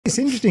it's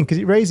interesting because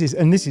it raises,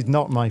 and this is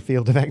not my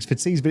field of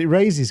expertise, but it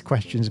raises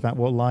questions about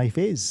what life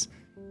is.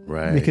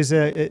 Right. Because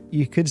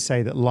you could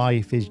say that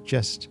life is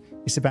just,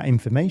 it's about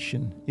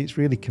information. It's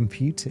really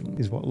computing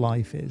is what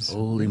life is.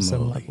 Holy at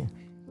some moly. level.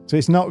 So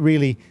it's not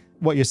really,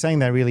 what you're saying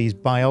there really is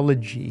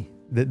biology,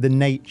 the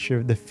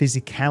nature, the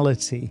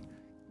physicality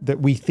that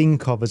we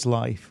think of as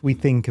life. We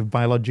think of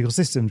biological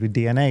systems with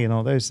DNA and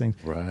all those things.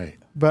 Right.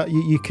 But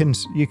you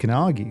can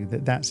argue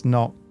that that's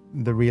not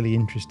the really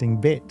interesting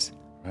bit.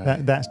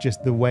 Right. That's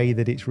just the way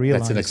that it's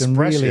realized. That's an And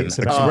really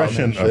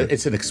expression. it's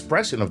It's an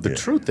expression of the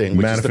true thing,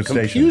 which is the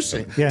Manifestation.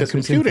 computing. Yeah, the so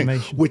it's computing.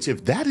 information. Which,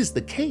 if that is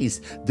the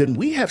case, then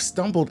we have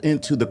stumbled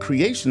into the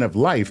creation of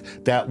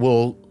life that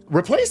will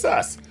replace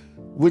us.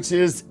 Which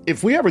is,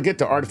 if we ever get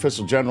to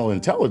artificial general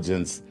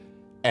intelligence,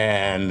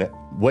 and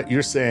what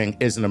you're saying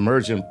is an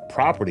emergent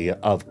property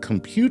of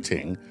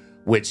computing,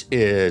 which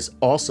is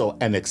also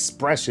an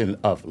expression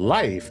of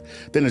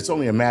life, then it's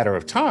only a matter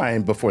of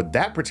time before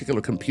that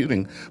particular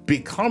computing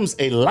becomes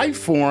a life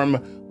form,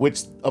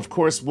 which of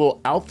course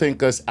will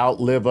outthink us,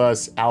 outlive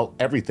us, out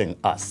everything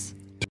us.